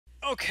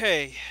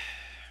Okay.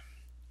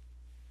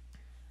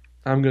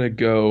 I'm gonna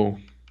go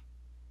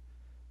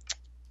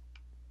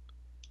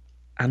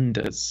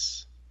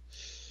Anders.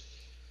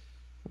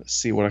 Let's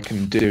see what I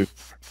can do.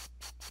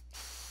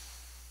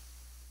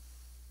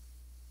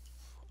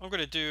 I'm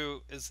gonna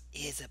do is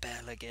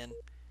Isabel again.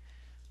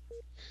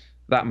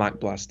 That Mach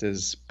Blast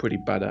is pretty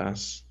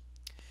badass.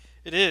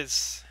 It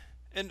is.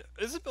 And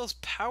Isabel's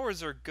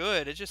powers are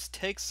good. It just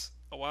takes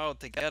a while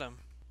to get them.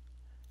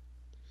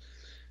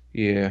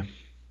 Yeah.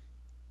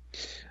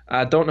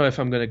 I don't know if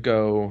I'm gonna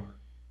go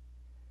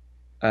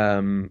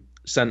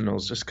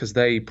Sentinels just because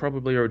they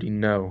probably already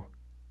know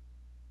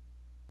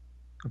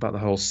about the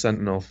whole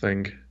Sentinel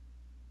thing.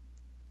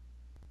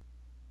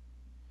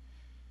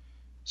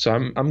 So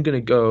I'm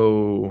gonna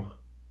go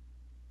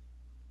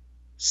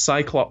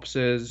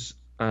Cyclopses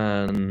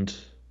and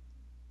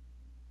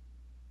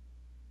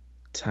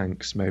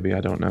tanks, maybe,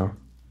 I don't know.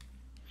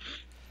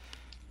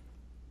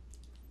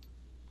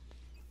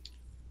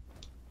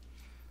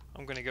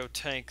 I'm gonna go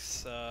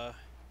tanks.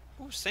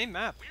 Ooh, same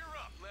map.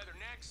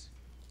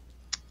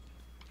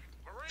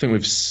 I think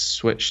we've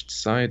switched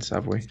sides,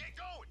 have we?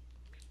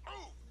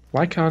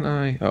 Why can't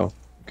I? Oh,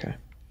 okay.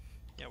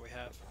 Yeah, we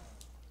have.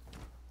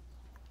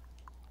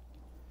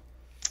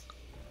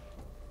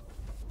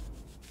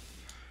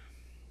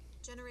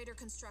 Generator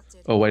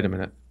constructed. Oh, wait a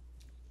minute.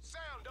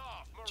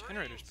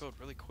 Generators build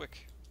really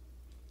quick.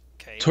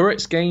 Okay.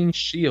 Turrets gain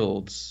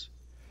shields.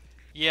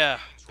 Yeah.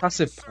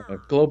 Passive power.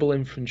 Global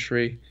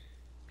infantry.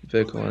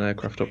 Vehicle and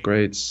aircraft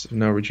upgrades.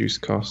 No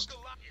reduced cost.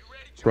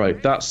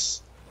 Right,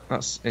 that's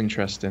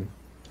interesting.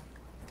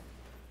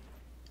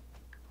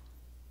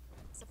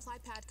 Supply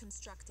pad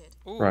constructed.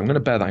 Ooh. Right, I'm going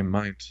to bear that in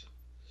mind.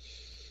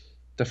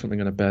 Definitely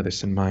going to bear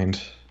this in mind.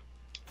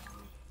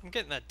 I'm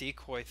getting that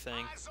decoy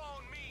thing.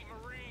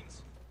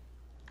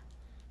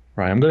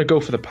 Right, I'm going to go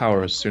for the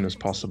power as soon as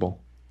possible.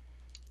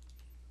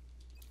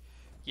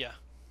 Yeah.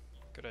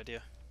 Good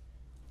idea.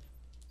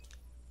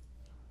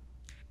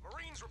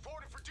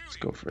 Let's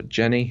go for a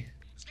Jenny.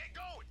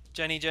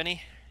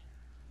 Jenny.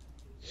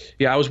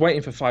 Yeah, I was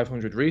waiting for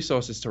 500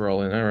 resources to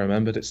roll in. I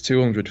remembered it's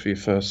 200 for your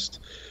first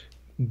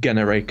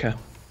generator.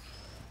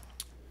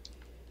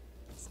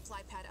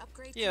 Supply pad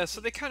upgrade. Yeah,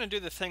 so they kind of do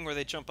the thing where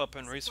they jump up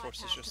in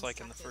resources just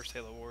like in the first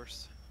Halo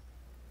Wars.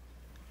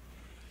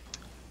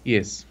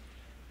 Yes.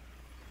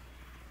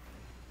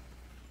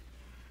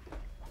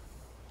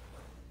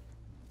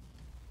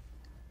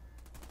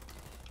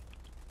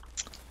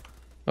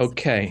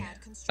 Okay.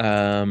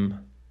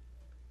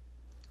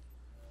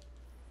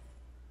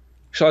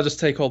 Shall I just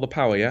take all the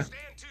power, yeah?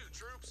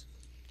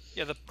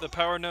 Yeah, the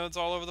power nodes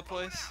all over the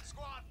place.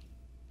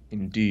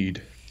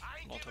 Indeed.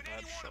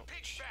 Multipad shot.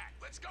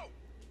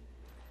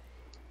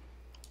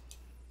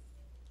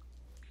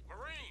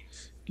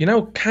 You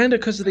know, kind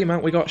of because of the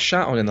amount we got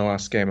shot on in the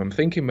last game, I'm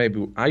thinking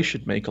maybe I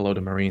should make a load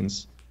of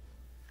Marines.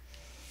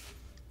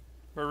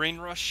 Marine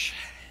rush.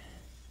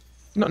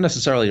 Not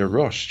necessarily a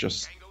rush,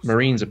 just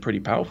Marines are pretty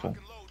powerful.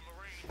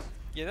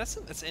 Yeah,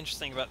 that's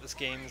interesting about this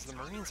game is the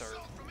Marines are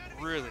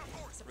really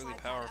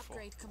powerful.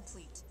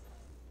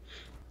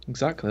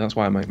 Exactly, that's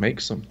why I might make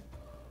some.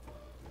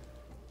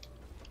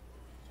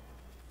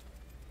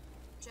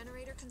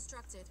 Generator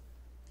constructed.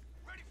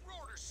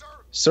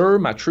 Sir,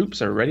 my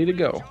troops are ready to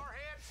go.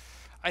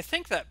 I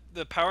think that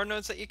the power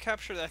nodes that you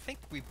captured, I think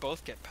we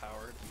both get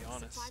power, to be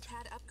honest. Supply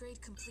pad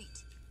upgrade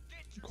complete.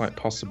 Quite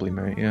possibly,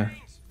 mate, yeah.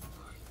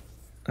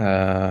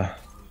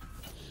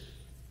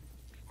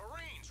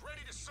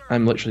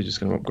 I'm literally just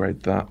going to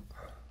upgrade that.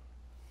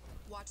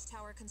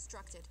 Watchtower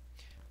constructed.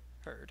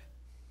 Heard.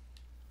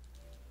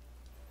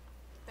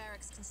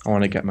 Barracks constructed. I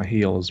want to get my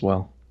heal as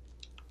well.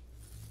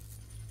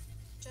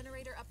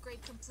 Generator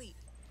upgrade complete.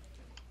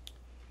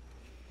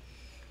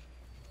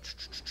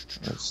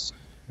 Let's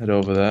head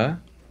over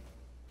there.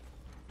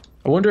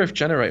 I wonder if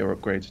generator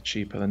upgrades are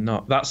cheaper than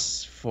not.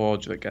 That's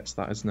Forge that gets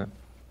that, isn't it?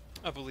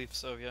 I believe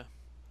so, yeah.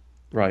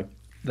 Right,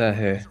 they're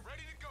here.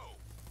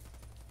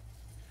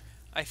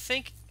 I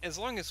think as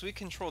long as we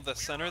control the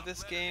center of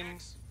this game,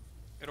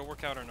 it'll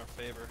work out in our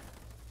favor.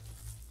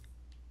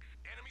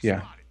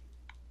 Yeah.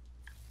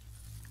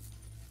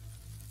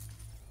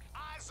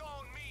 Eyes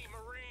on me,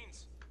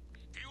 Marines.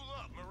 Fuel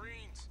up,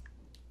 Marines.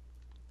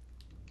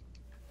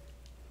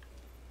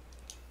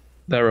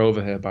 They're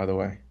over here, by the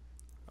way.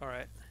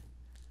 Alright.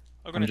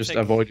 I'm just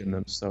avoiding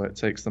them, so it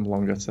takes them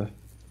longer to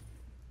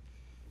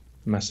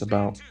mess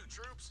about.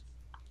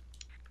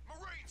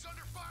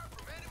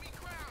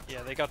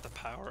 Yeah, they got the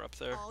power up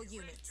there. All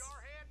units.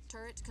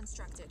 Turret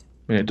constructed.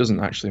 I mean, it doesn't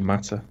actually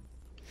matter.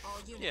 All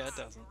units. Yeah, it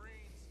doesn't.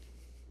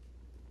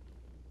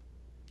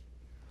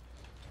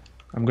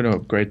 I'm going to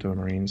upgrade the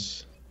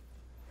Marines.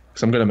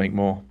 Because I'm going to make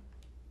more.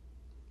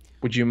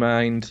 Would you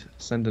mind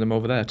sending them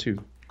over there, too?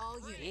 All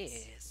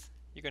units. Yes.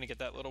 You're gonna get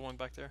that little one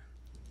back there?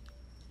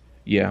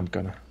 Yeah, I'm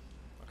gonna.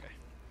 Okay.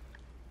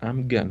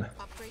 I'm gonna.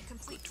 Upgrade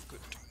complete. Good.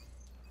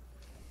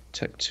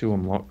 Tech 2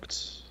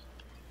 unlocked.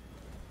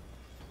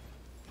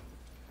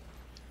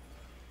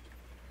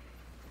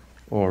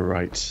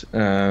 Alright.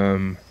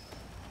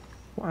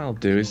 What I'll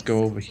do is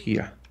go over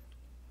here.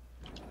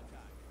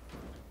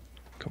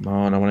 Come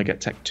on, I want to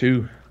get Tech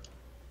 2.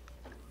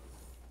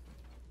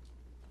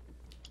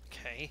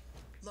 Okay.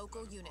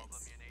 Local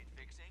units.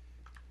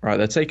 Right,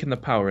 they're taking the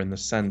power in the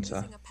center.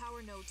 Losing a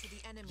power node to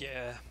the enemy.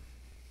 Yeah.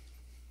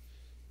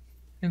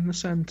 In the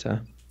center.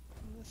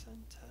 In the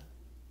center.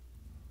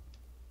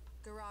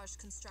 Garage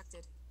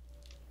constructed.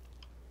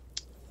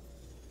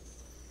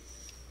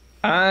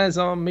 Eyes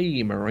on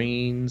me,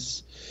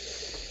 Marines.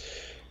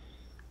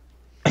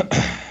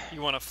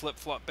 You want to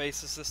flip-flop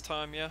bases this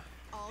time, yeah?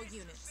 All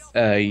units.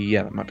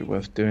 Yeah, that might be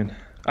worth doing.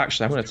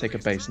 Actually, I'm going to take a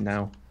base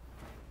now.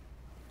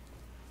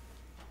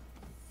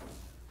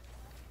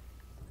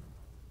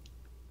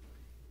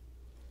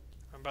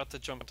 I'm about to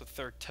jump to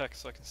 3rd tech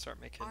so I can start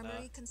making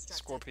Armory constructed.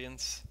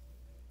 scorpions.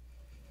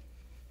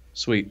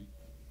 Sweet.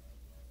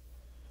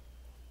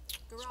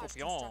 Garage constructed.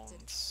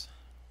 Scorpions.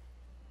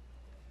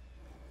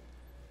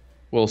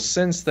 Well,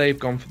 since they've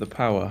gone for the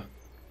power,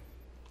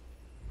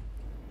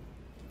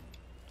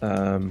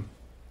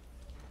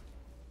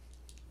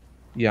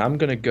 yeah, I'm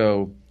gonna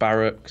go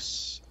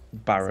barracks,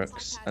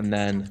 and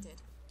then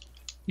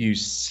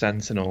use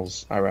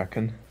sentinels, I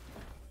reckon.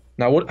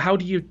 Now, how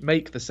do you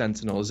make the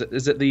sentinel? Is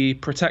it the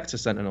protector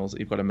sentinels that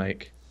you've got to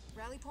make?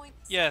 Rally point.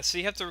 Yeah, so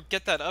you have to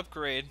get that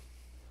upgrade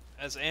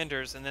as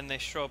Anders, and then they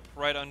show up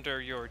right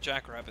under your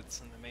jackrabbits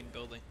in the main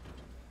building.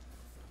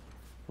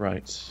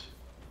 Right.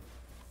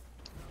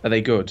 Are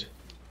they good?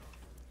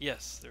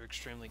 Yes, they're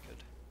extremely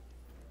good.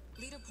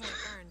 Leader point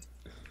earned.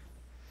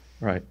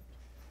 Right.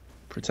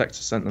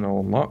 Protector sentinel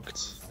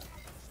unlocked.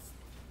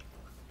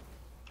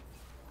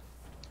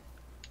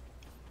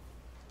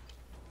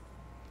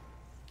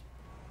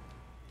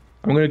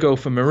 I'm going to go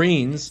for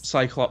Marines,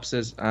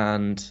 Cyclopses,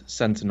 and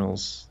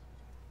Sentinels.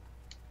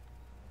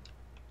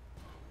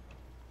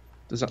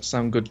 Does that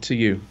sound good to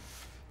you?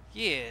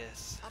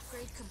 Yes.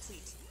 Upgrade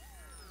complete.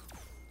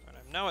 Right,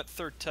 I'm now at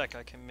 3rd tech.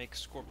 I can make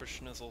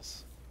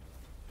Scorpionizzles.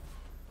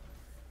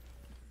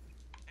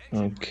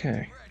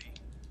 Okay.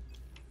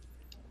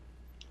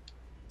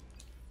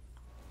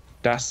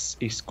 Das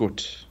ist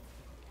gut.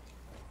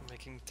 I'm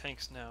making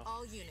tanks now.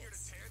 All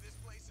units.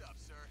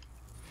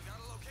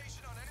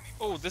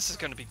 Oh, this is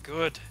gonna be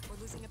good. We're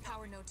losing a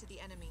power node to the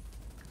enemy.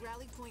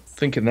 Rally point.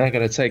 Thinking they're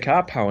going to take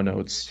our power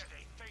nodes.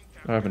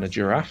 They're having a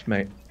giraffe,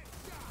 mate.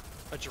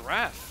 A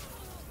giraffe.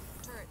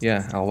 Turret.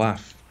 Yeah, I'll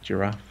laugh.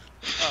 Giraffe.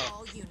 Oh,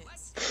 All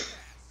units.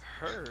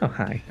 her. Oh,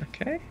 hi.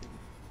 Okay.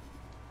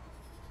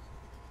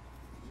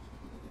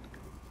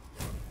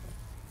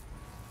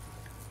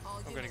 All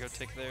I'm gonna go units.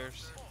 take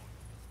theirs.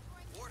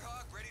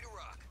 Warthog ready to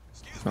rock.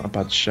 Excuse Not a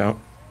bad shout.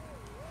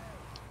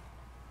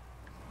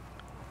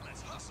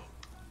 Let's hustle.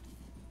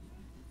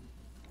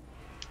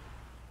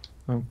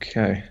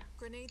 Okay.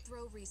 Grenade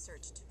throw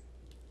researched.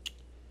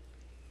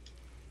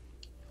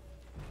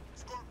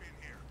 Scorpion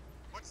here.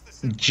 What's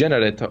the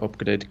Generator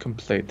upgrade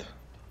complete.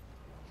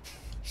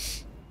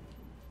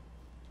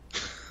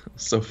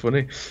 So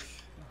funny.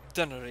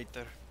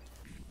 Generator.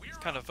 It's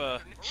kind of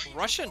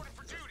Russian.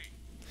 for duty?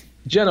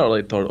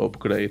 Generator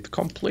upgrade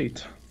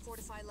complete.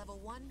 Fortify level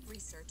 1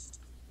 researched.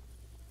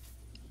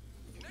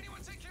 Can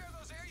anyone take care of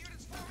those air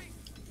units for me?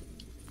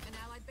 An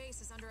allied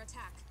base is under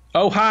attack.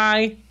 Oh,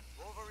 hi!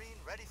 Wolverine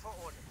ready for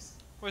orders.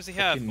 What does he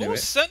have? Fucking knew Oh, it.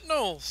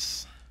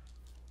 sentinels.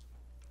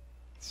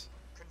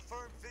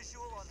 Confirm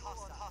visual on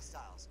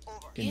hostiles.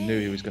 Over. You knew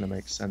he was going to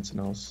make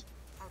sentinels.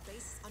 Our base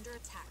is under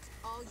attack.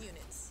 All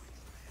units.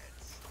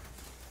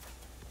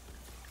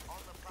 On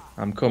the prowl.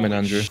 I'm coming,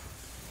 Holy Andrew.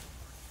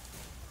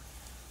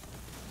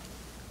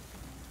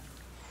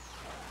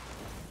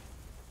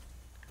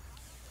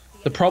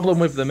 The problem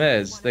with them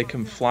is they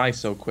can fly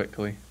so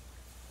quickly.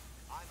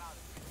 I'm out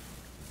of here.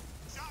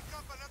 Chalk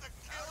up another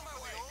kill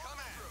my way. Come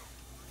at.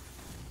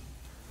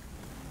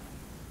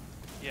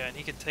 Yeah, and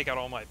he can take out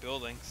all my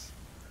buildings.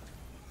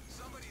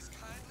 Somebody's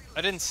kindly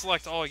I didn't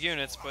select all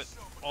units, but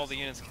all the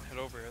units can head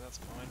over here. That's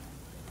fine.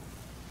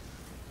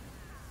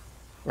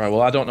 Right,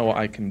 well, I don't know what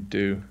I can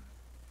do.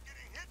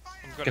 getting hit by I'm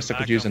air. gonna Guess I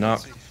back could use up an and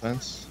arc see.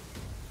 defense.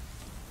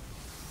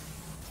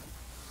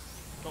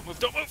 Don't move!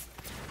 Don't move!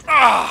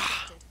 Ah!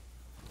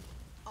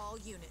 All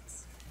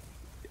units.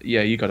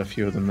 Yeah, you got a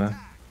few of them there.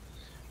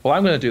 Well,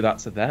 I'm going to do that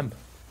to them.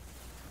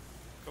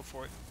 Go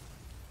for it.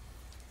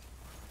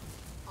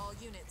 All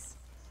units.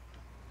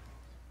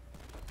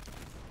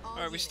 All All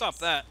right, we units. stopped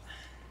that.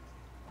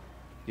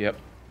 Yep.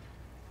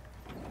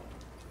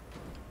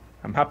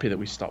 I'm happy that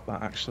we stopped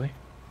that, actually.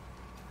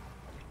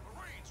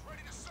 Marines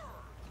ready to serve.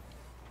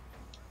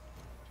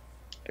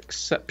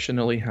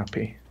 Exceptionally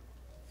happy.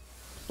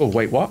 Oh,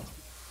 wait, what?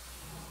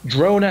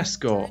 Drone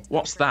escort.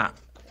 What's that?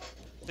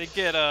 They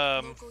get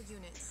Local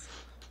units.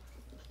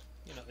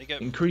 you know, they get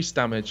Increased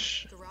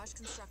damage. Garage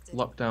constructed.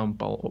 Lockdown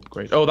bolt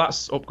upgrade. Oh,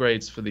 that's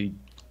upgrades for the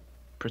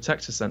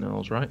protector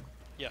sentinels, right?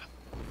 yeah.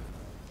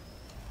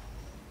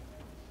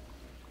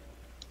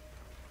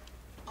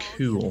 All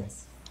Cool.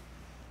 units.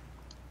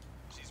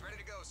 She's ready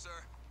to go, sir.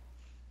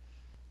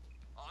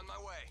 On my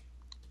way.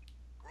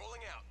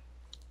 Rolling out.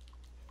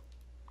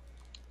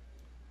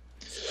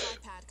 Supply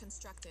pad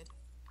constructed.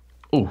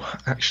 Oh,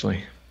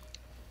 actually.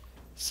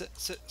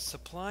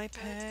 Supply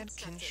pad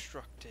constructed.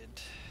 constructed.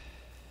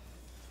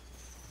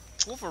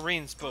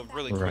 Wolverines build Combat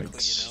really Right.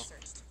 quickly, you know.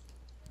 researched.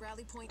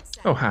 Rally point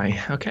set. Oh,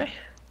 hi. Okay.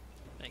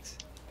 Thanks.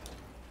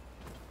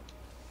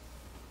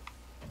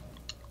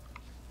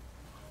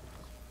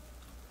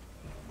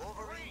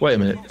 Wait a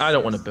minute. I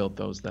don't want to build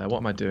those there. What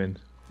am I doing?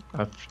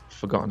 I've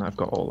forgotten I've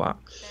got all that.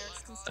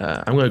 Barracks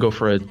constructed. I'm going to go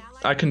for a... An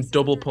allied I can base is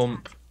double under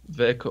pump attack.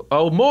 vehicle...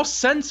 Oh, more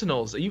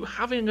Sentinels! Are you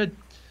having a...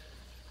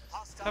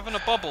 Having a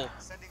bubble.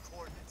 Sending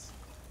coordinates.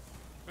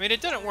 I mean,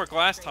 it didn't work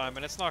last time,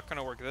 and it's not going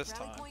to work this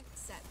Rally time. point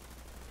set.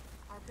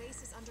 Our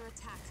base is under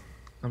attack.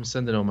 I'm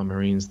sending all my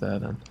Marines there,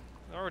 then.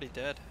 They're already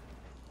dead.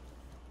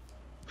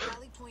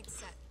 Rally point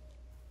set.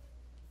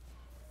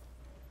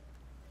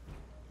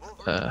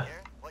 Uh,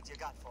 Here, what you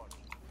got for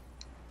me?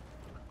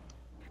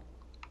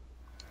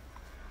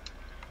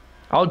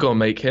 I'll go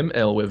make him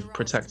ill with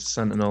Protect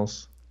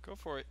Sentinels. Go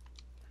for it.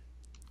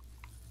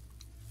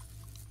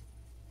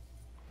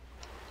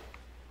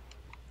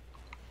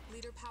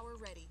 Leader power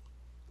ready.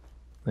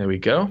 There we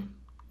go.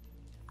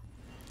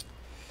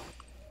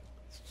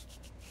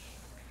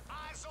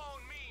 Eyes on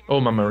me. Oh,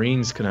 my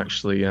Marines can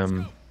actually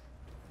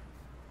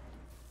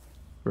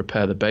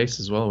repair the base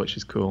as well, which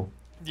is cool.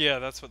 Yeah,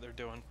 that's what they're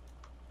doing.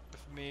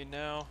 With me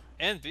now.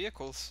 And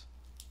vehicles.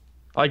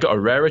 I got a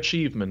rare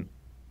achievement.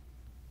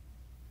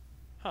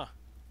 Huh.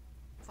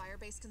 Fire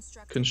base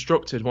constructed.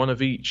 Constructed one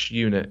of each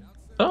unit.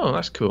 Oh,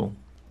 that's cool.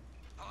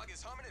 Hog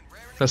is humming and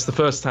raring to That's the go.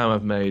 first time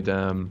I've made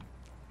Arc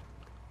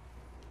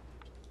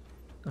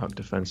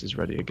defense is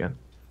ready again.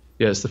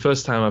 Yeah, it's the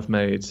first time I've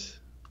made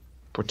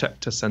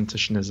Protector Center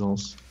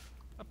Schnizzles.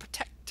 A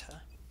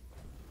protector.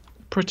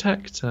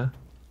 Protector.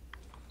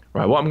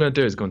 Right, what I'm going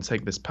to do is go and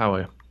take this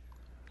power.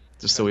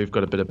 Just so we've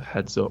got a bit of a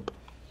heads up.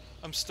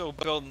 I'm still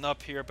building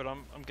up here, but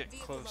I'm getting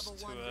Vehicle close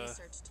level to 1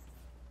 researched.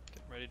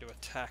 getting ready to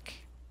attack.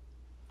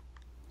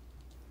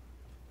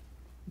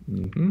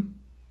 Mm-hmm.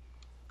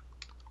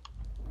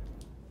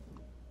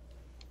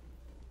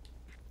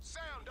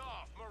 Sound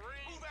off,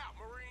 Marines. Move out,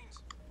 Marines.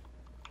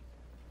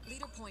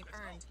 Leader point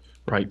earned.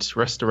 Right,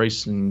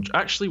 restoration.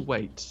 Actually,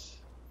 wait.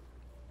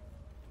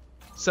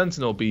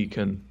 Sentinel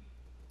beacon.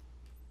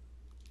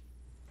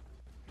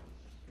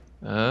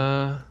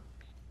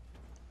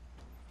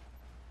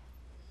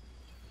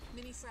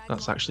 Mini frag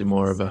That's launcher actually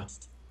more of a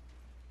researched.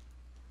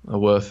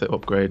 worth it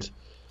upgrade. In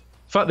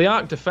fact, the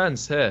arc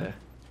defense here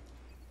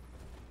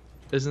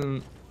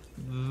isn't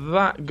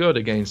that good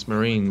against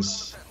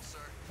Marines. Battle, sir.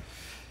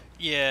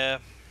 Yeah.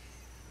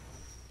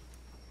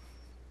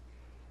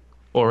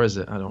 Or is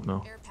it? I don't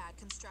know. Air pad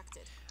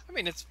constructed. I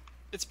mean, it's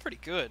pretty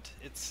good.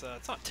 It's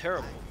not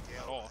terrible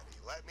at all.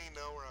 Let me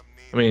know where I'm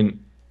needed. I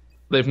mean,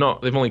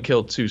 they've only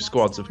killed 2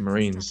 squads of Watchtower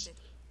Marines,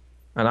 constructed.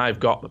 and I've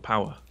got the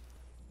power.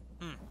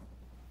 Hmm.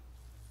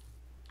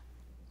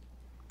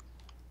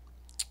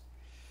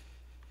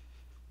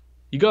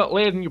 You got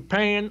lead in your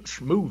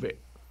pants, move it.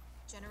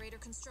 Generator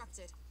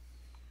constructed.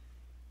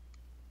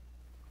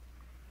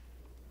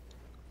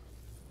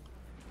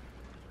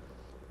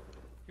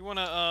 You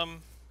wanna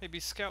maybe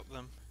scout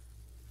them?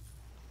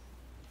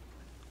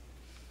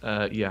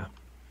 Yeah.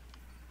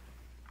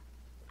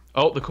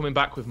 Oh, they're coming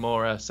back with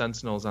more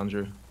Sentinels,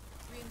 Andrew.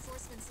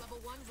 Reinforcements level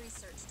 1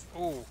 researched.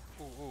 Ooh,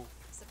 ooh, ooh.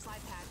 Supply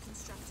pad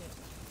constructed.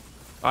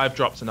 I've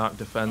dropped an arc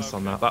defense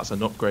on Okay. that. That's an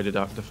upgraded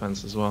arc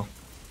defense as well.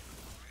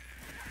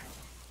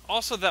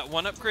 Also, that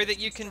one upgrade that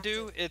you can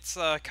do, it's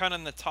kind of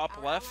in the top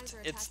Our left. allies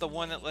are It's the attacking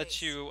one the that enemy lets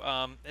base. you,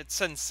 it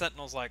sends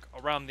sentinels like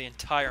around the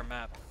entire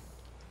map.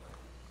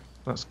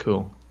 That's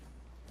cool.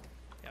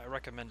 Yeah, I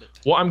recommend it.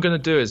 What I'm gonna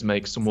do is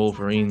make some Supply pad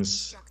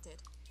Wolverines.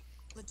 constructed.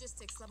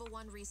 Logistics level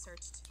 1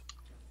 researched.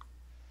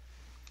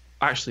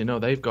 Actually, no,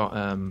 they've got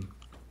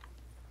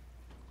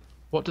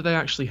what do they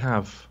actually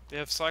have? They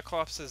have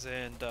Cyclopses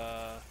and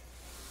Our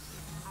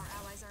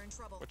allies are in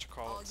trouble. Whatchamacallit?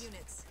 All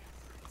units.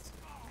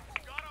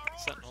 Got our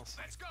orders. Sentinels.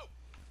 Let's go.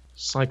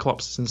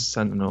 Cyclops and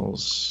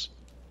Sentinels.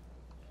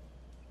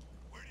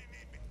 Where do you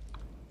need me?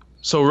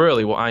 So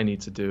really, what I need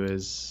to do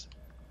is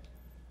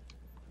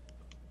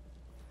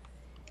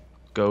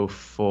go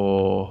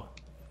for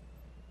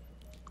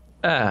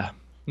air.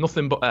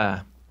 Nothing but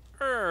air.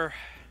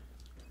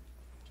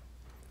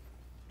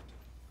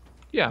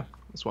 Yeah,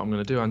 that's what I'm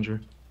gonna do, Andrew.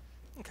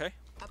 Okay.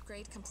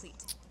 Upgrade complete.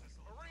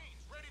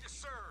 Marines ready to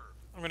serve.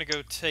 I'm gonna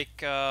go take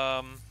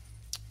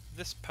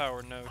this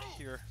power node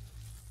here.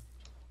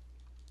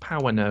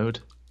 Power node.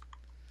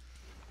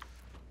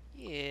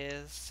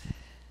 Yes.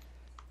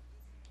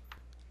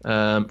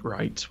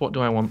 Right. What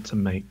do I want to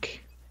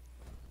make?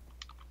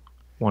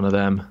 One of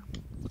them.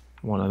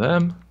 One of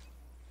them.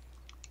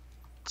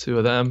 2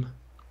 of them.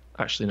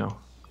 Actually, no.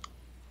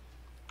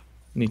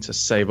 Need to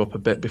save up a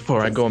bit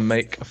before I go and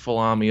make a full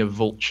army of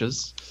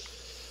vultures.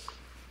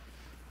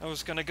 I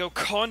was gonna go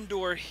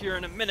Condor here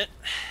in a minute.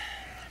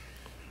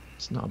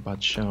 It's not a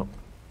bad shout.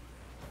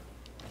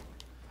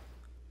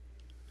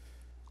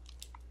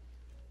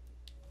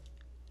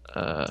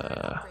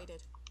 Upgraded.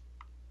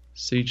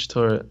 Siege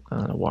turret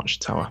and a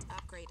watchtower.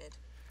 Upgraded.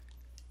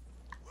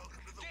 Welcome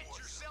to the war. Get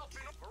yourself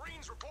in.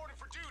 Marines reporting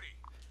for duty.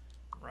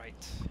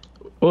 Right.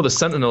 Oh, the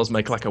Sentinels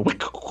make like a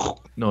wick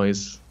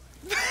noise.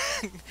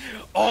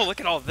 Oh, look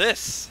at all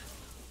this.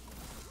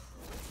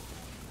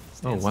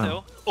 Oh, Stand wow.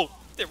 still. Oh,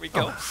 there we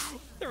go.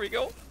 There we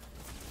go.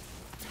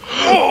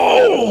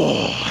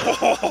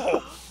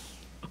 Oh!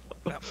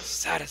 That was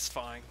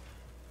satisfying.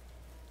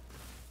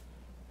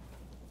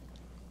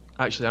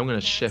 Actually, I'm going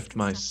to shift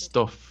my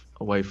stuff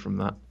away from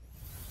that.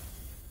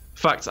 In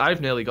fact,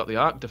 I've nearly got the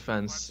arc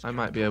defense. I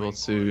might be able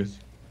to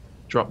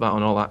drop that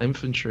on all that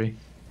infantry.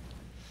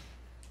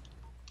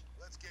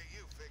 Let's get you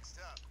fixed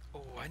up.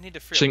 Oh, I need to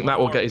free Think up that one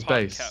will more get his pod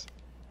base. cap.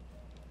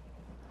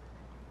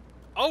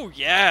 Oh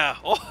yeah!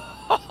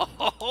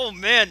 Oh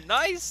man,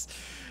 nice!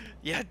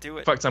 Yeah, do it.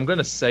 In fact, I'm going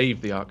to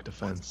save the arc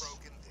defense.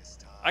 Broken this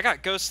time. I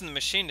got Ghost in the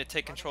Machine to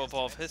take control of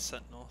all of his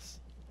Sentinels.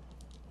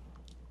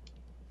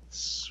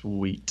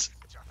 Sweet.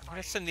 I'm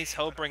gonna send these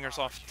Hellbringers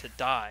off to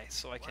die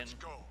so I can... Let's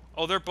go.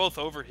 Oh, they're both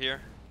over here.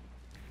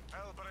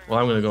 Well,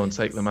 I'm going to go and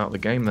take them out of the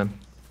game then.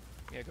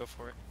 Yeah, go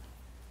for it.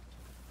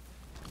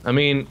 I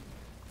mean,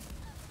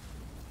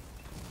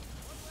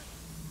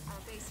 Our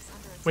base is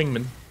under attack.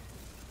 wingman.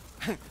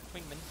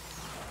 Wingman.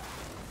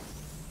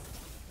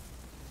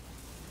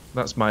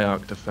 That's my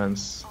arc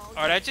defense. All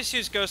Alright, I just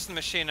used Ghost in the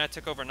Machine and I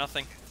took over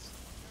nothing.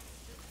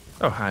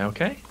 Oh, hi,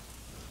 okay.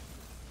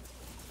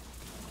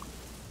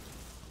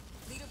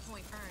 leader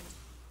point earned.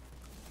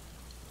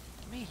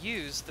 Let me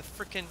use the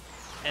frickin'...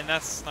 And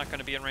that's not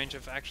gonna be in range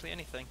of actually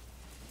anything.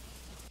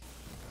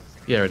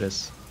 Yeah, it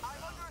is.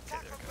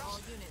 All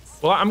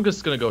units. Well, I'm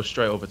just going to go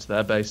straight over to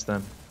their base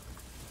then.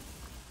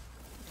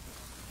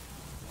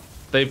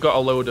 They've got a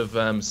load of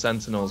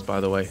Sentinels, by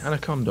the way, and a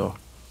Condor.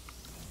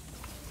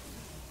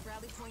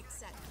 Rally point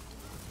set.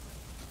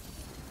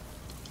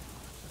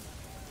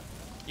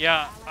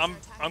 Yeah, I'm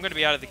gonna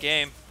be out of the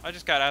game. I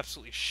just got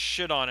absolutely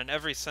shit on in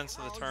every sense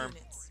of the All term.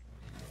 units.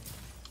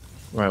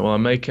 Right, well,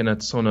 I'm making a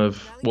ton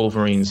of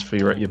Wolverines for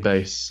you at your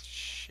base.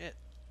 Shit.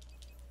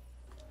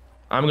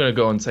 I'm going to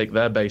go and take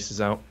their bases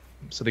out,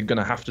 so they're going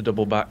to have to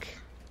double back.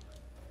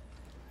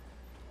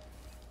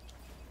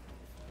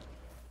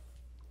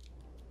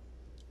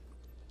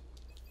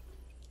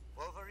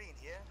 Wolverine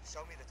here.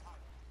 Show me the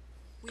target.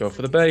 Go We've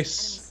for the reduced enemy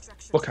base.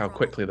 structure Look to how rubble.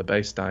 quickly the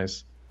base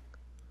dies.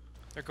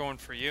 They're going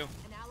for you.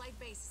 An allied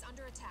base is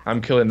under attack.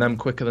 I'm killing them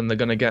quicker than they're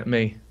going to get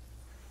me.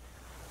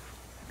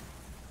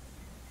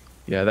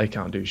 Yeah, they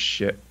can't do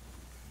shit.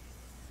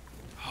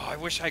 Oh, I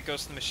wish I had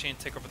Ghost in the Machine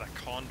take over that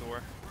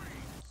Condor.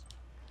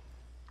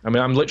 I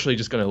mean, I'm literally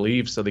just going to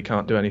leave so they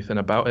can't do anything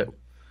about it.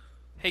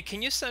 Hey,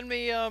 can you send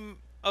me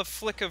a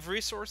flick of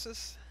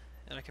resources?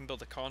 And I can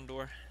build a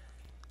Condor.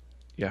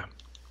 Yeah,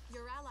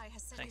 Your ally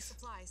has sent Thanks. you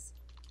supplies.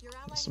 Your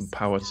ally some has sent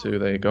power you too.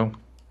 There you go.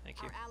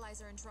 Thank you. Our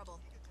allies are in trouble.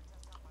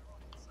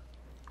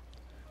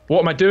 What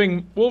am I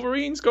doing?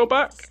 Wolverines, go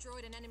back.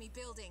 Destroyed an enemy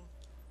building.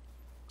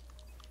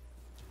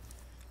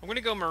 I'm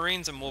gonna go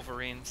Marines and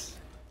Wolverines.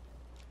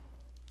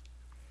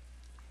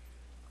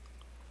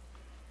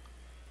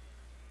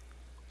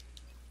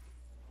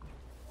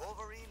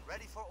 Wolverine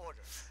ready for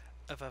orders.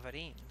 A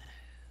Wolverine.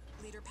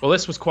 Leader Well,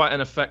 this was power. quite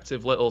an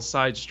effective little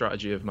side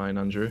strategy of mine,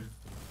 Andrew.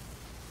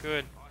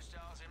 Good.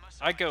 Hostiles in my sights.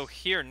 I go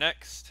here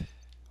next.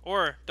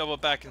 Or double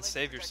back and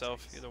save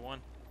yourself, either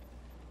one.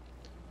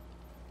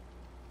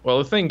 Well,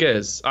 the thing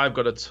is, I've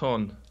got a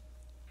ton.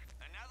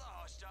 Another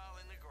hostile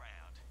in the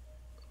ground.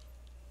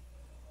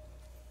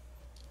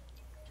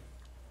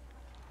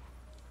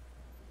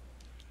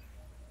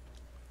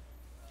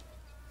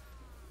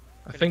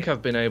 I think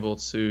I've been able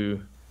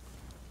to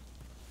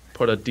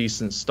put a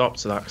decent stop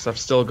to that because I've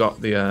still got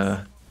the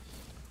Off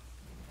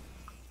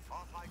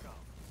I go.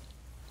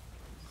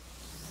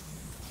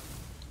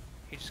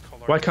 He just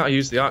called why our... can't I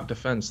use the arc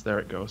defense? There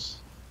it goes.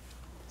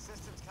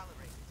 Systems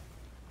calibrated.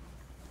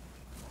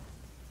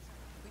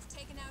 We've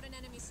taken out an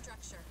enemy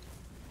structure.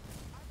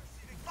 I'm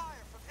receiving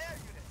fire from air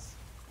units.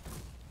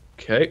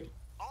 Okay,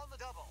 On the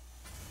double.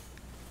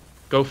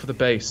 go for the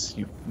base,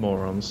 you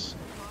morons.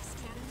 Boss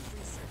cannon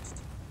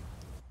researched.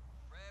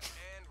 Red and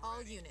All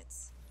ready.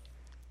 units.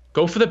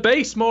 Go for the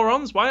base,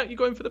 morons! Why aren't you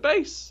going for the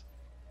base?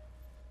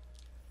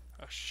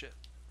 Oh shit.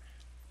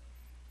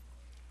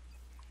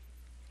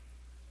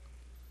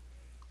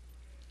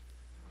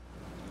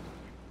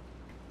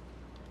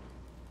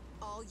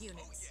 All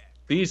units.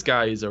 These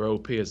guys are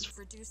OP as We've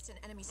reduced an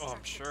enemy Oh, structure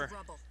I'm sure. to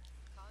rubble.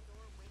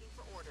 Condor waiting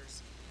for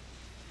orders.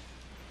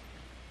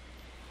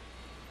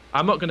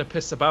 I'm not going to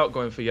piss about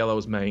going for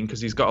Yellow's main because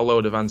he's got a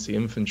load of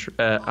anti-infantry,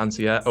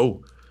 anti-air.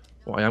 Oh,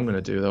 what I am going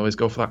to do though is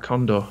go for that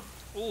Condor.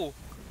 Ooh.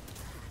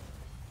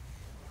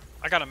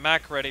 I got a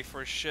Mac ready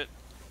for shit.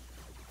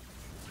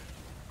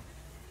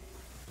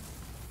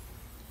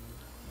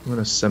 I'm going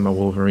to send my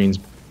Wolverines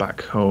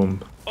back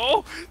home.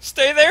 Oh!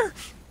 Stay there!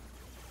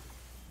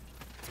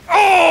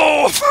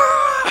 Oh!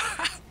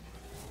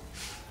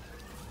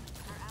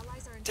 Our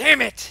allies are in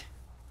Damn it!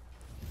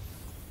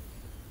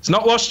 It's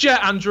not lost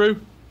yet, Andrew.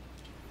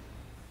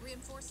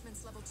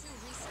 reinforcements level 2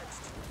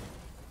 researched.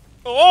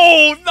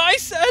 Oh!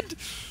 Nice, Ed!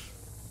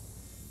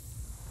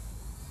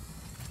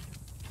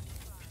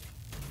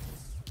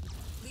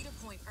 Leader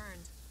point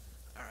earned.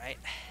 Alright.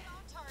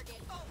 On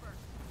target. Over.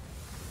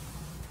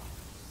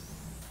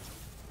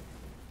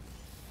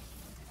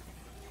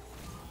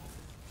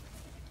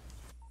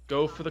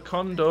 Go for the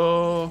Condor.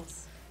 Look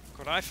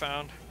what I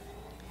found.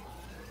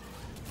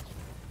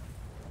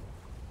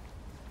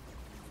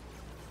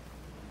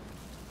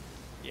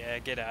 Yeah,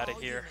 get out of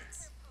All here.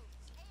 units.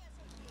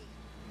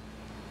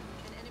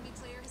 An enemy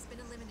player has been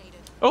eliminated.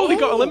 Oh, he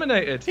got Oh!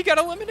 eliminated. He got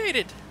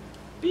eliminated.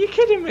 Are you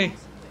kidding me? Wish,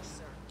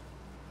 sir.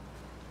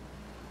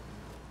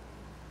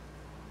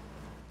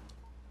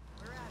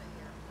 We're out of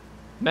here.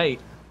 Mate,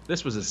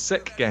 this was a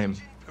sick game.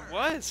 It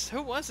was.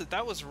 Who was it?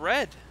 That was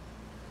Red.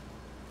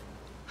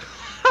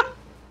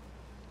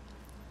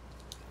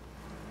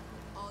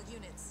 All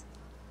units.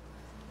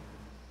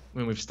 I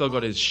mean, we've still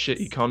got his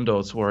shitty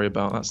Condor to worry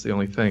about. That's the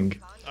only thing.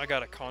 I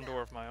got a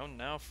Condor of my own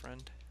now,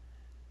 friend.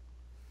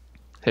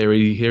 Here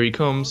he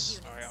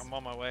comes. Alright, I'm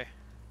on my way.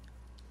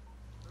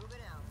 Moving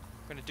out.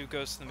 I'm gonna do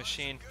Ghost in the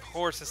Machine. Of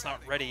course, it's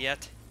not ready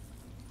yet.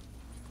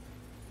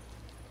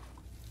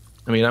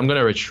 I mean, I'm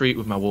gonna retreat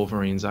with my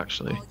Wolverines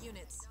actually. All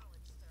units.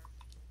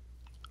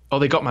 Oh,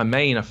 they got my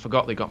main. I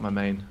forgot they got my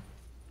main.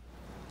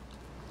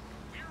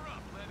 We're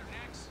up,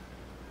 Leathernecks.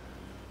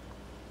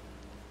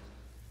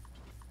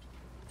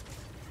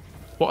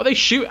 What are they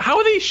How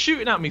are they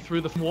shooting at me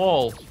through the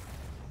wall?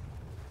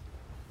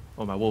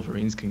 Oh, my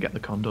Wolverines can get the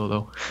Condor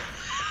though.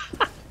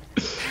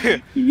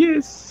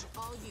 Yes.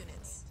 All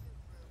units.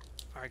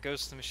 Alright,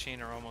 Ghost in the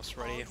Machine are almost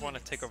ready. I want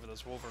to take over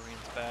those Wolverines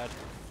bad.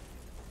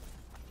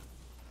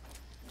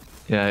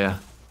 Yeah, yeah.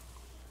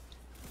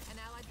 An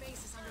allied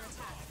base is under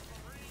attack.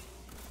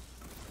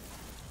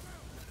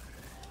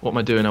 What am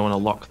I doing? I want to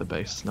lock the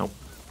base. Nope.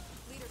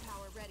 Leader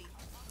power ready.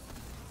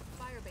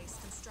 Fire base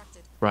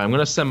constructed. Right, I'm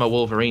gonna send my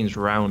Wolverines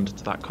round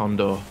to that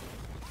Condor.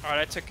 Alright,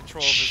 I took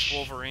control of his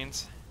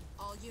Wolverines.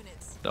 All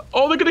units.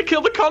 Oh, they're gonna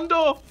kill the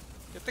Condor!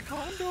 Get the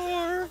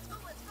Condor! Let's go.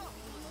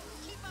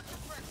 Keep up the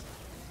pressure.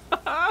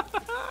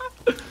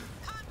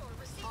 Condor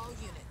received. All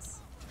units.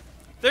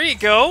 There you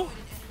go! An enemy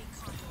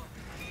Condor.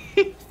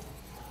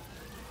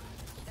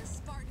 Their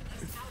Spartan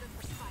is out of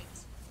sight.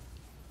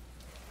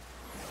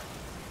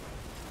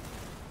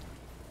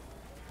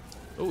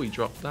 Oh, he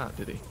dropped that,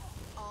 did he?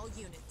 All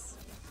units.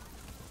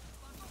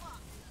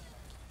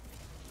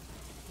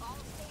 All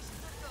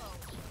stations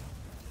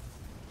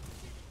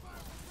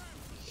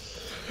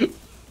are go.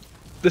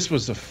 This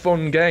was a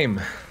fun game.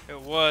 It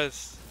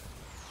was.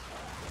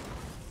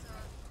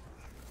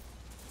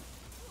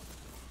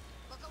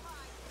 Look alive.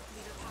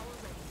 Leader power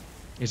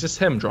ready. Is this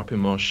him dropping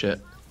more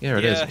shit? Yeah,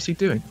 it is. Yeah. What's he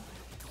doing?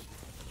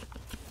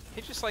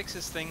 He just likes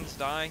his things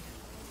dying.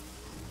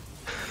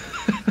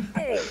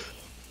 They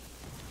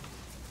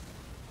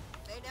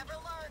never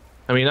learn.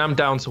 I mean, I'm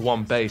down to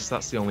one base.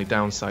 That's the only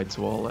downside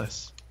to all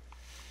this.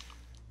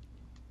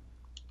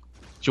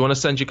 Do you want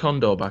to send your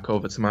Condor back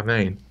over to my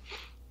main?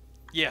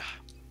 Yeah.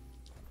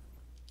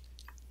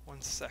 One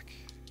sec.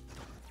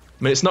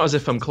 I mean, it's not as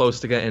if I'm close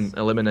to getting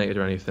eliminated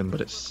or anything, but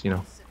it's, you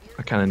know,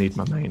 I kind of need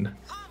my main.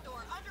 Condor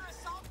under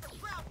assault from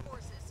ground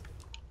forces.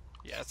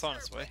 Yeah, it's on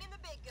its way. Bring in the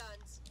big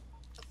guns.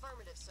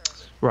 Affirmative, sir.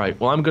 Right,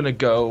 well, I'm going to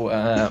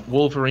go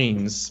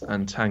Wolverines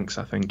and tanks,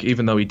 I think.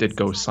 Even though he did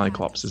go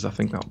Cyclopses, I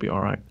think that'll be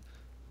alright.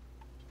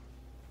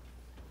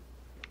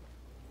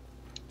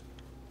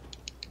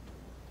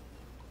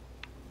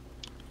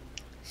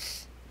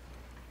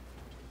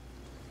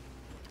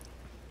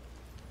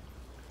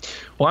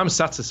 Well, I'm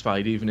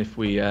satisfied even if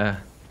we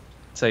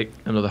take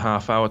another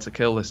half hour to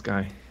kill this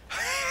guy.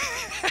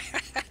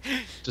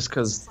 Just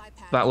because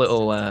that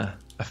little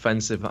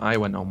offensive that I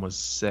went on was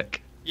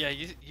sick. Yeah,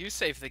 you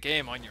saved the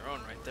game on your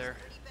own right there.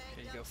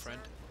 Here you go, friend.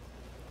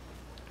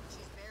 She's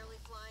barely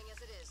flying as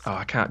it is. Oh,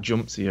 I can't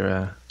jump to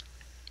your...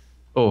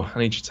 Oh, I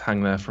need you to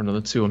hang there for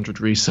another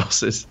 200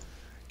 resources.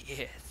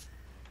 Yes.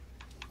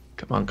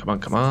 Come on, come on,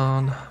 come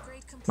on.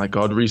 Upgrade complete. My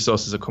god,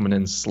 resources are coming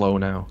in slow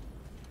now.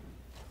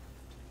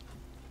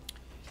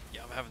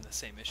 Yeah, I'm having the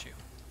same issue.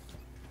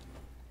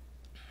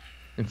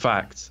 In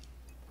fact,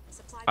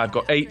 Supply I've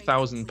got pad upgrade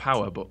 8,000 complete.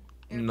 power, but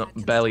not,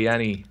 Aircraft barely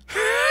any.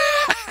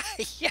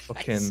 Yeah, I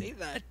Fucking- see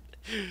that.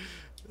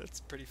 That's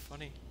pretty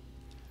funny.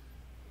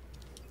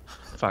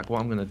 In fact,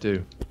 what I'm going to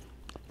do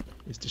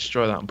is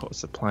destroy that and put a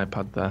supply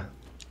pad there.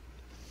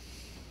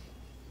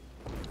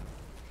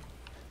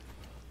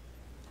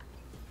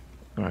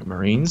 Alright,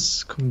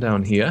 Marines, come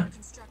down here.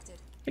 Constructed.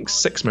 I think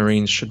 6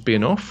 Marines should be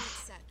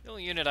enough. Set. The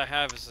only unit I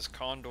have is this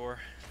Condor.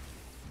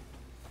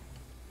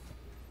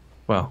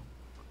 Well,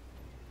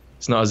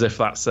 it's not as if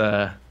that's,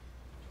 you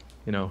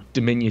know,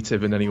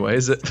 diminutive in any way,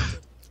 is it?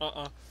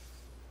 Uh-uh.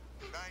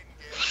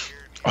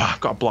 Oh,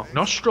 I've got a blocked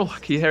nostril.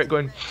 Can you hear it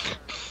going?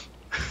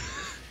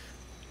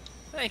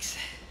 Thanks.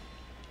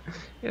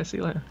 Yeah, see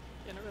you later.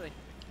 Yeah, not really.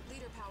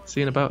 Leader power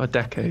See you in ready. about a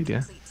decade, yeah?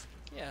 Complete.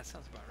 Yeah, that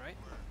sounds about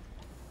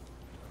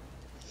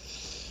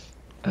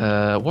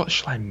right. What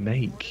shall I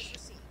make?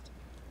 Received.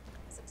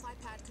 Supply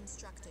pad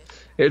constructed.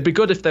 It'd be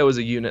good if there was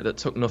a unit that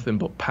took nothing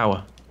but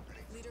power.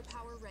 Leader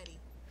power ready.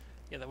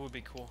 Yeah, that would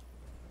be cool.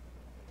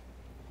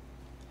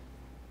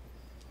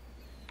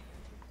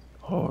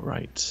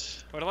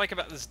 Alright. What I like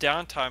about this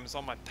downtime is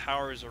all my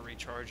powers are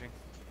recharging.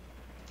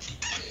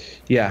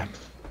 Yeah,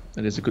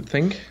 that is a good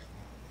thing.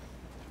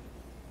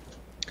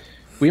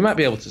 We might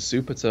be able to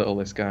super turtle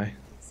this guy.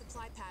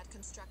 Supply pad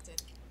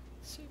constructed.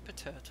 Super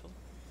turtle.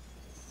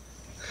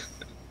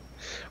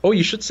 Oh,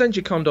 you should send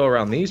your Condor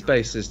around these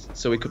bases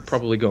so we could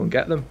probably go and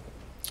get them.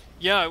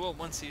 Yeah, I will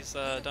once he's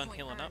done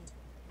healing up.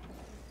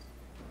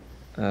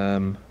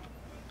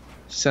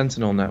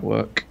 Sentinel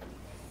network.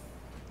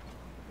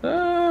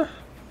 Air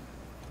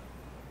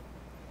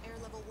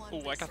level 1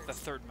 Oh, I got the boosters.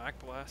 third Mac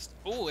Blast.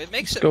 Oh, it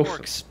makes it Go more for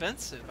it.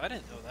 expensive. I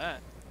didn't know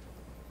that.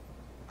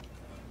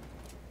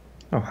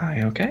 Oh,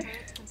 hi, okay.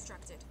 Turret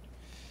constructed.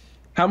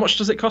 How much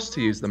does it cost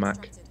to use the Mac?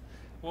 Constructed.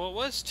 Well, it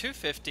was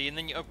 250, and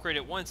then you upgrade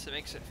it once, it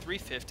makes it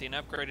 350, and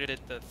upgraded it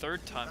the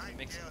third time, it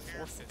makes it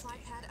 450. Supply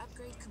pad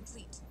upgrade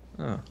complete.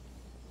 Oh,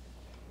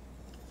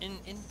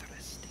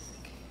 Interesting.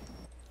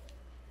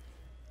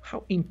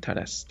 how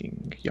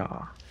interesting, yeah.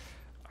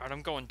 Alright,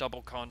 I'm going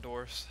double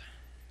Condors.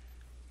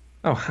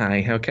 Oh,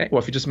 hi, okay. What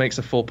if he just makes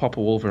a full pop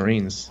of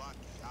Wolverines?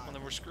 Well,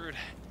 then we're screwed.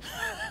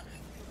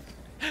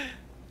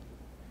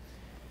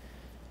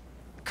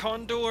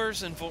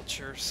 Condors and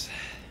Vultures.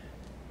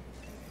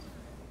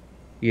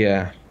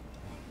 Yeah.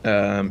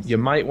 You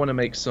might want to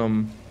make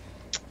some...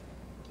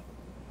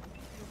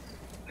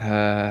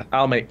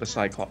 I'll make the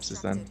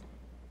Cyclopses then.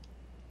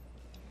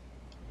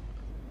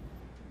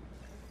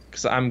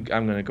 Because I'm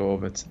going to go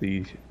over to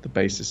the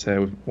bases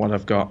here with what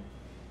I've got.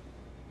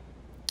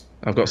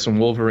 I've got some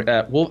Wolverine...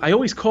 I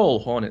always call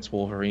Hornets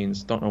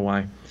Wolverines, don't know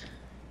why.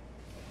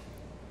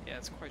 Yeah,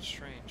 it's quite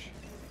strange.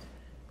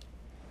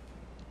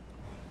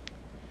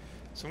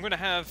 So I'm going to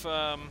have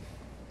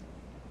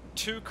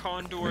 2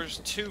 Condors,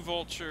 2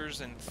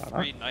 Vultures, and 3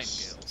 Badass.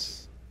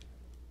 Nightingales.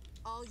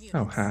 All units.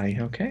 Oh, hi,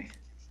 okay.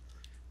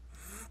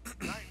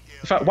 In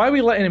fact, why are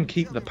we letting him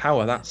keep the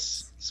power?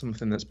 That's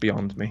something that's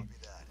beyond me.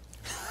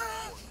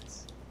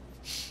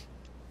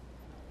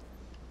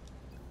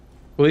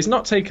 Well, he's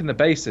not taking the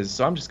bases,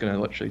 so I'm just going to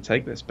literally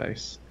take this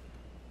base.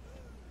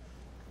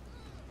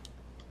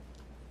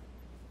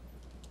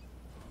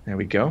 There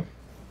we go.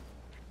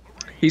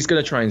 He's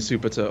going to try and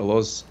super turtle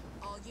us.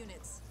 All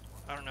units.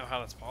 I don't know how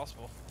that's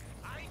possible.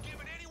 I ain't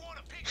giving anyone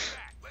a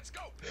piggyback. Let's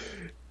go.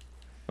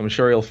 I'm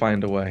sure he'll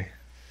find a way.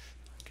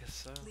 I guess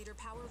so. Leader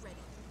power ready.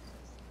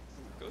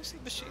 Go see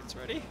machines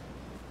ready.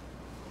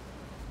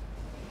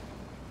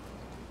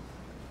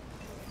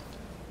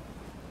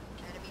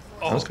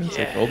 I was going to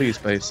yeah. take all these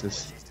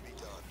bases.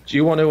 Do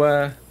you want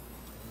to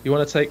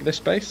take this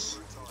base?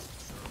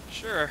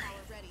 Sure. Power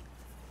ready.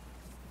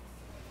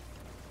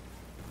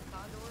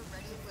 Condor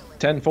ready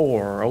and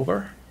willing. 10-4,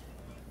 over.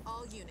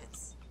 All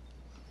units.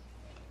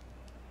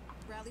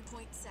 Rally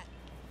point set.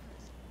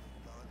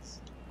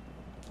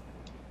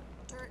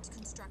 Turret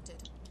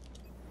constructed.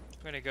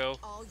 I'm gonna go.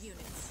 All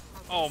units.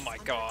 Oh my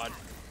god.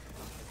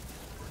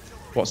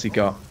 What's he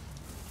got?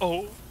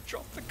 Oh,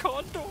 drop the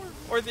Condor!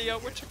 Or the,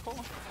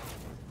 whatchamacallit?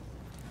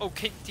 Oh,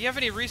 do you have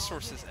any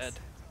resources, Ed?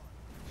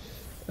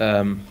 Your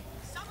ally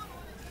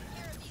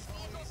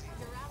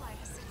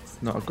has sent you some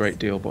Not a great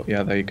deal, but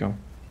yeah, there you go.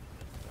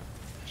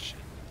 Shit.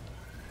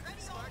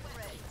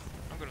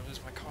 I'm gonna lose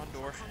my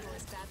Condor. Condor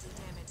is badly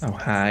damaged. Oh,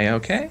 hi,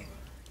 okay.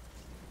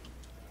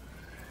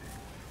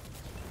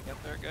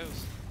 Yep, there it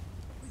goes.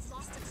 We've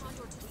lost a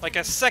Condor to the Like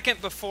a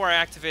second before I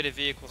activated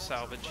vehicle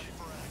salvage.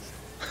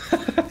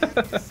 Send the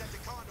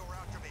Condor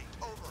after me.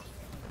 Over.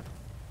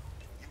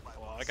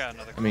 Well, I got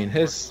another I mean, Condor.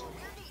 his...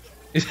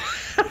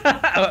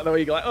 I like the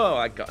way you go like, oh,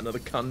 I got another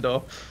Condor.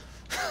 Enemy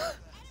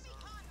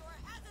Condor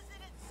has us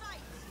in its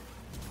sight.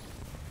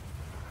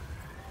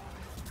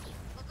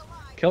 Look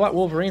alive. Kill that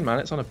Wolverine, man.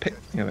 It's on a pick.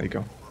 Yeah, there you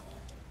go.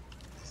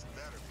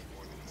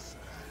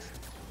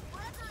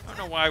 I don't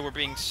know why we're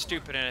being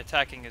stupid and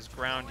attacking his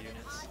ground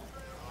units.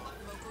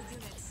 Local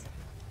units.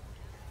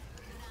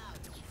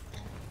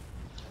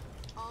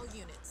 All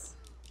units.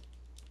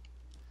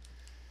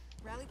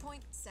 Rally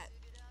point set.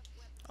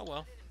 Oh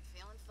well.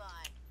 Feeling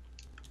fine.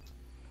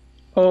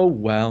 Oh,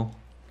 well.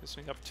 Gives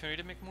me the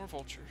opportunity to make more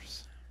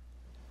Vultures.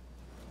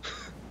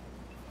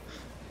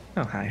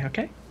 Oh, hi,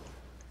 okay.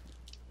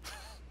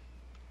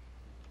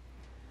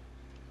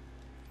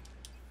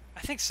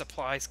 I think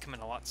supplies come in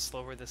a lot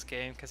slower this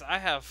game because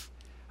I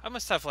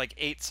must have like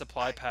 8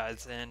 supply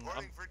pads and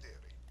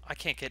I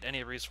can't get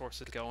any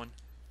resources going.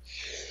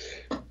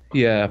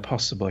 Yeah,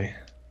 possibly. I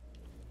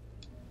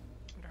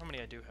wonder how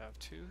many I do have.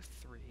 2,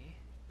 3,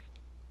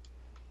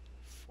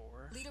 4.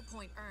 Leader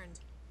point earned.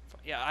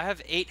 Yeah, I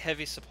have 8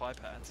 heavy supply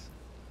pads.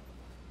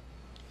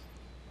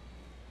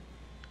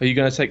 Are you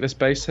going to take this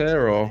base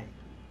here, or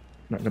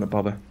not going to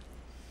bother?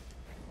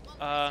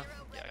 Yeah, I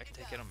can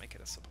take it. I'll make it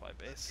a supply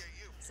base.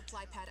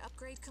 Supply pad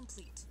upgrade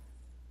complete.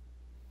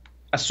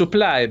 A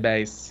supply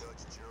base.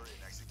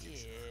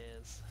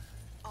 Yes.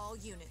 All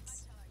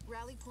units.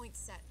 Rally point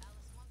set.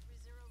 Alice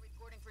 130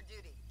 reporting for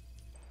duty.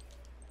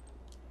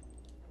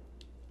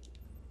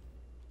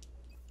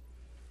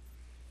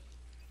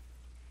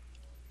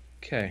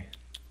 Okay.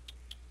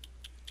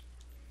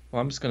 Well,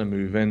 I'm just going to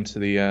move into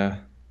the to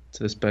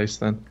this base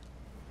then.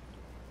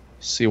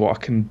 See what I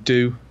can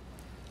do.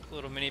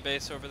 Little mini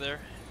base over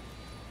there.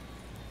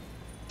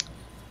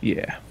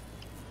 Yeah.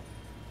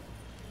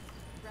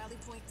 Rally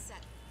point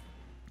set.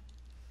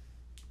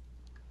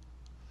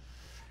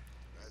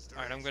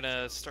 Alright, I'm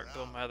gonna start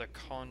building my other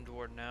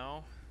Condor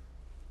now.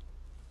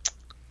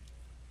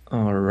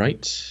 All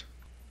right.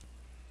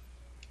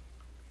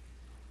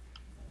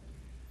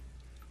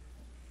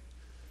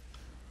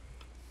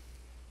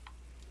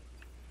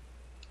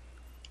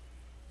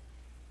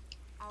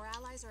 Our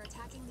allies are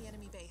attacking the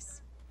enemy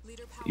base.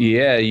 Leader power.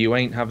 Yeah, you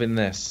ain't having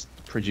this.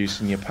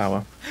 Producing your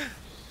power.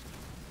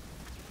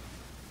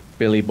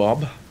 Billy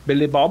Bob.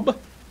 Billy Bob.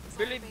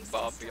 Billy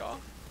Bob, yeah.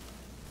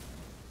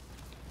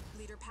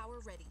 Leader power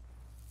ready.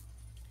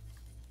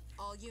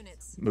 All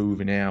units.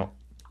 Moving out.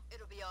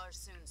 It'll be ours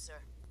soon, sir.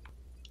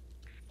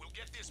 We'll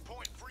get this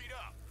point freed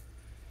up.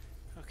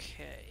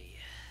 Okay.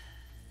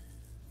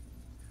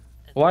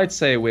 Well, I'd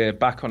say we're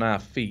back on our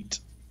feet.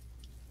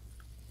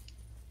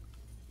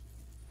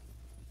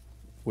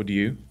 Would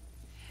you?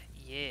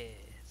 Yes.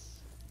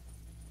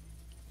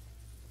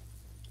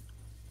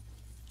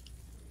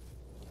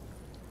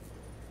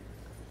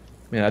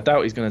 I mean, I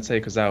doubt he's going to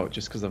take us out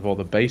just because of all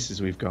the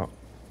bases we've got.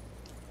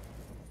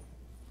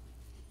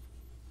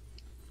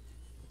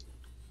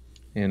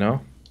 You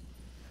know?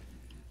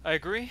 I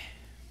agree.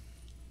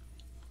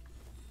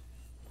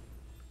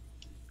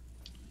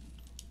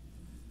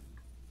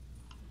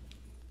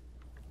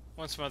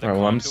 Want some other Right,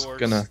 well, I'm Condors. just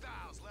gonna...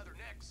 Styles, leather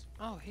necks.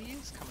 Oh, he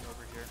is coming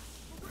over here.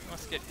 He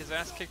wants to get his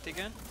ass kicked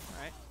again?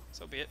 Alright,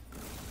 so be it.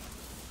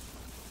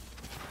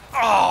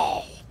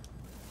 Oh!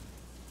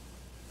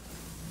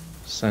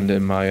 Send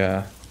in my,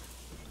 I'm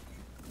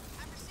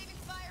receiving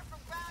fire from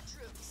ground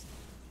troops.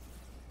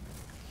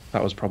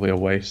 That was probably a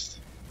waste.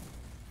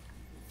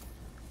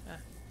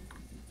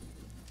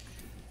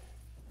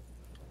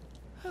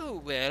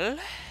 Oh, well.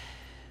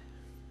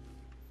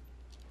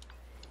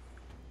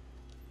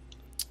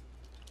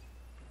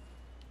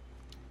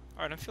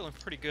 Alright, I'm feeling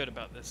pretty good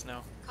about this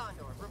now.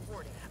 Condor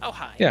reporting. Oh,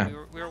 hi. Yeah.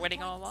 We were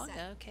waiting all along?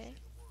 Okay.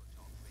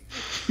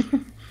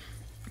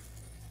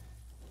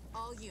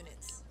 All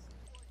units.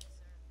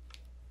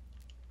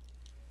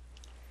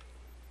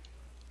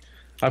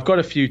 I've got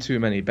a few too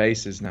many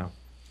bases now.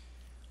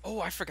 Oh,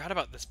 I forgot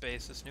about this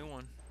base, this new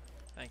one.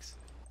 Thanks.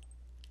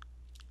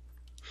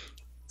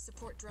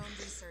 Support drone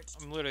researched.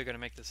 I'm literally gonna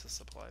make this a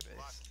supply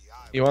base.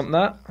 You want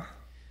that?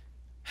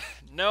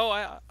 No,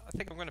 I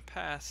think I'm gonna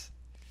pass.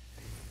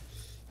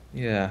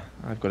 Yeah,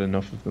 I've got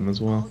enough of them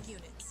as well. All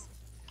units.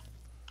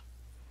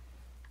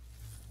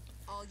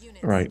 All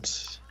units.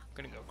 Right.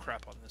 I'm gonna go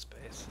crap on this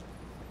base.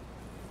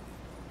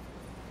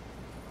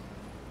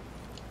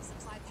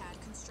 Supply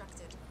pad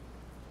constructed.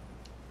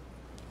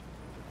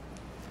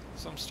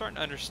 So I'm starting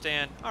to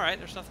understand. Alright,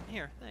 there's nothing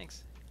here.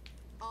 Thanks.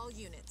 All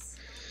units.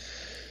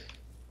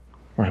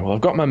 Right, well,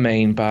 I've got my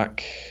main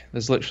back.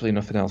 There's literally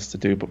nothing else to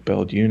do but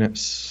build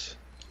units.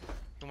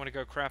 You wanna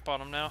go crap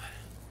on them now?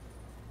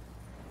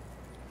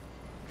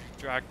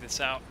 Drag this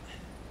out.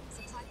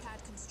 Supply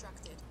pad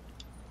constructed.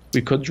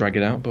 We could drag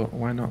it out, but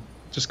why not?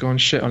 Just go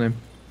and shit on him.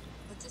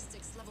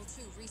 Logistics level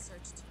 2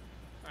 researched.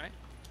 Alright.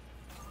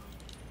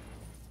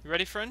 You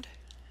ready, friend?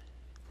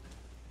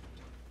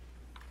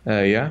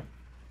 Yeah. I'm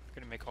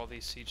gonna make all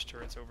these siege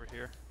turrets over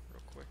here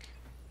real quick.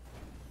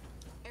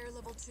 Air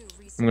level 2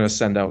 researched. I'm going to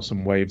send out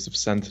some waves of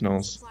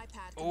sentinels. Supply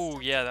pad Oh,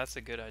 constructed. yeah, that's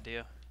a good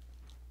idea.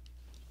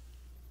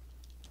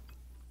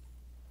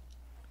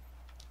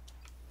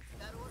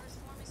 Got orders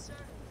for me, sir?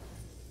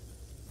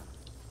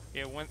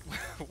 Yeah,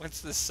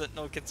 once the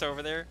Sentinel gets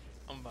over there,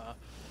 I'll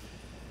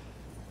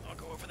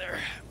go over there.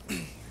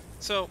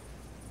 So,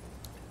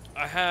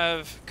 I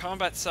have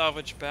combat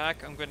salvage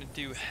back. I'm going to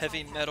do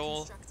heavy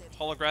metal,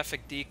 holographic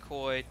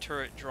decoy,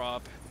 turret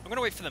drop. I'm going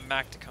to wait for the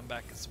Mac to come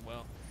back as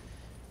well.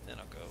 Then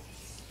I'll go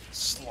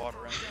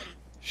slaughter him.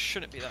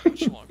 Shouldn't be that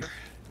much longer.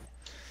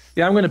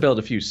 Yeah, I'm going to build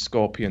a few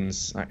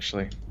scorpions,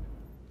 actually.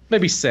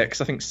 Maybe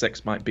 6. I think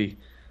 6 might be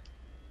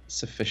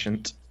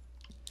sufficient.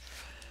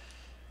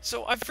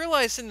 So I've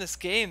realized in this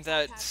game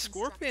that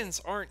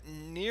scorpions aren't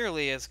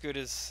nearly as good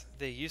as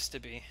they used to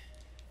be.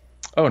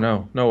 Oh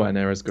no, nowhere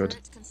near as good.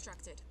 Turret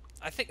constructed.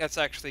 I think that's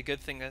actually a good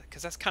thing,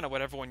 because that's kind of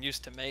what everyone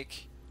used to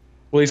make.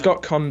 Well, he's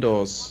got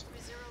condors.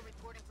 130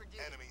 reporting for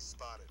duty. Enemy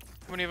spotted.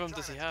 How many of them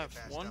does he have?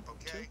 Patched One? up,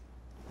 okay? 2?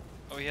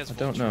 Oh, he has I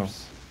don't know.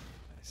 Vultures.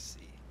 I see.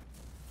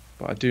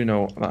 But I do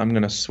know that I'm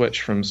going to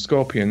switch from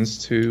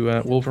scorpions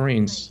to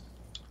wolverines.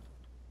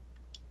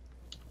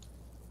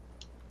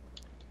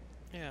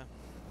 Yeah,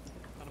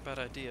 not a bad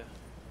idea.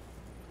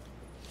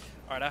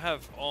 Alright, I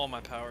have all my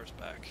powers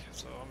back,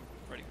 so I'm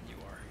ready when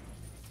you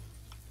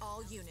are.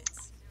 All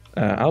units.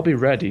 I'll be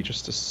ready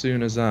just as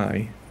soon as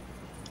I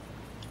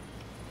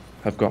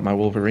have got my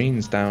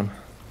wolverines down.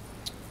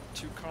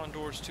 2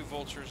 Condors, 2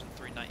 Vultures, and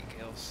 3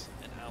 Nightingales,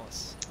 and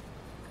Alice.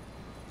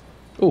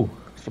 Oh,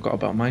 forgot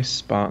about my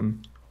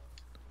Spartan.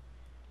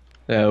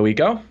 There we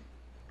go.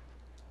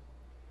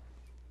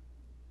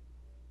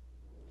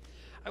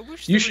 I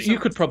wish You there was you a-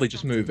 could probably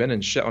just move in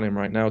and shit on him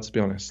right now, to be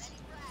honest.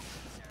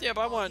 Yeah,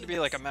 but I want it to be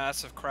like a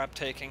massive crap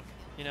taking,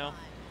 you know?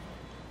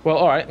 Well,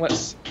 all right.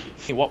 Let's.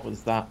 Hey, what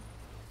was that?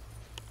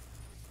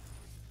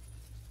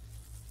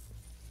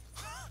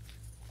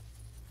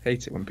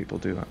 Hate it when people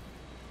do that.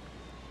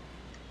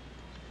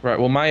 Right.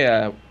 Well,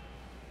 my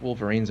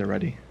Wolverines are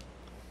ready.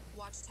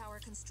 Watchtower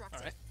constructed.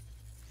 All right.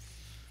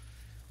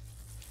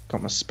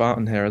 Got my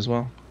Spartan here as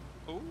well.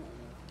 Ooh.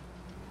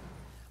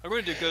 I'm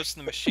going to do Ghost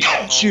in the Machine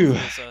on all Phew. of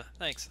his,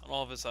 thanks, on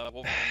all of his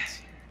Wolverines.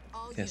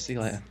 All Yeah, see you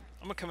units. later.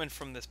 I'm going to come in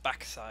from this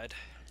backside.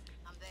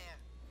 I'm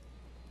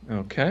there.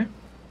 Okay.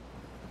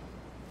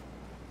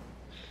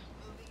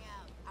 Moving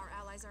out. Our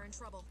allies are in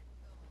trouble.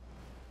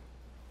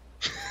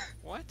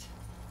 What?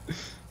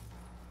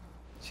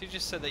 She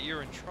just said that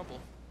you're in trouble.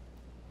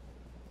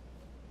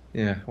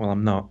 Yeah, well,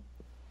 I'm not.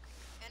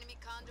 Enemy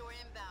Condor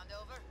inbound,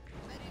 over.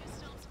 Ready to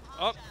stone some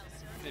Oh, hostiles,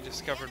 sir. they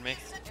discovered me.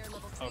 Air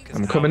level Oh, 3 because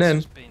I'm coming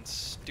in. being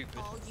stupid.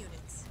 all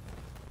units.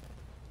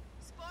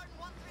 Spartan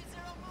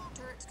 130 move.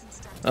 Turret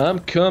constructed. I'm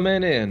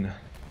coming in.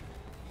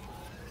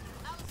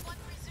 Alice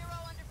 130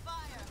 under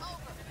fire.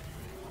 Over.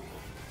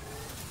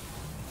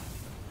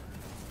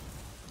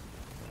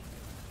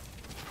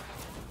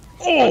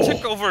 I Oh!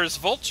 took over his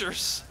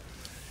vultures.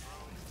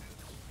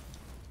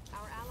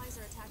 Our allies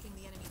are attacking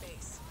the enemy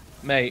base.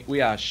 Mate, we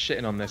are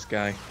shitting on this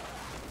guy.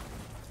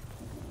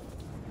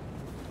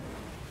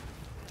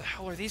 What the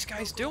hell are these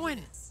guys doing?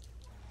 Units.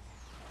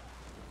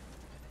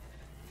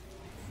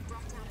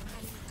 Brought down an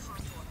enemy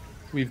Condor.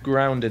 We've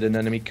grounded an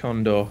enemy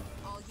Condor.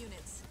 All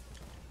units.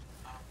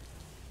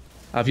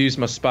 I've used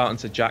my Spartan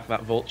to jack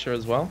that vulture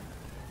as well.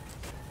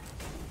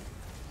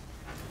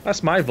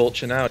 That's my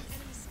vulture now. Enemy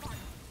Spartan.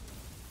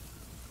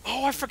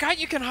 Oh, I forgot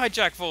you can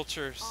hijack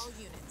vultures. All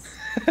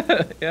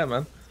units. Yeah,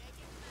 man.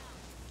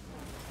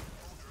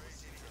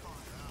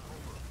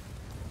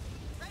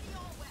 Ready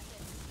all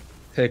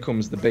weapons. Here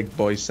comes the big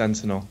boy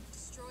Sentinel.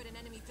 Destroyed an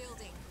enemy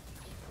building.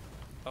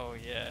 Oh,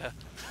 yeah.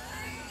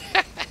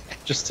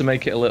 Just to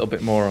make it a little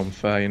bit more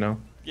unfair, you know?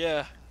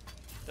 Yeah,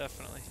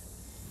 definitely.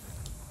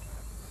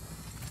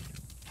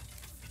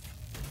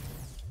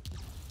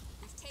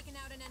 We've taken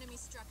out an enemy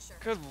structure.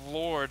 Good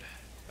lord.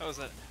 That was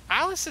it.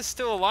 Alice is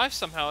still alive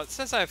somehow. It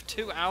says I have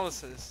 2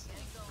 Alices.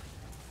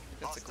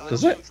 That's a glitch.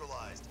 Does it?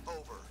 Neutralized.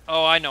 Over.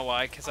 Oh, I know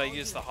why. Because I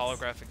used the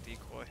holographic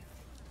decoy.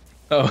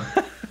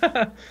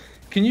 Oh.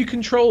 Can you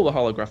control the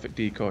holographic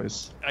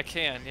decoys? I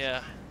can,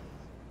 yeah.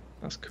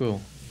 That's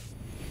cool.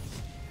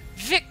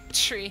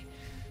 Victory!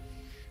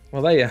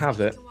 Well, there you have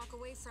You it. can walk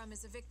away from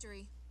is a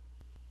victory.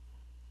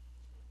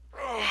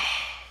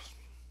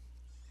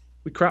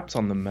 We crapped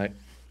on them, mate.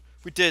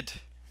 We did.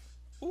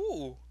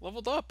 Ooh,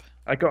 leveled up.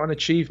 I got an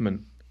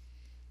achievement.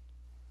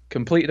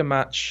 Completed a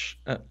match.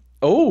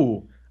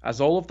 Oh,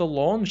 as all of the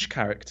launch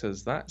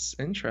characters. That's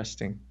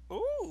interesting.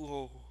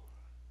 Ooh.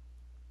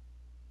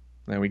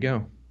 There we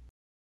go.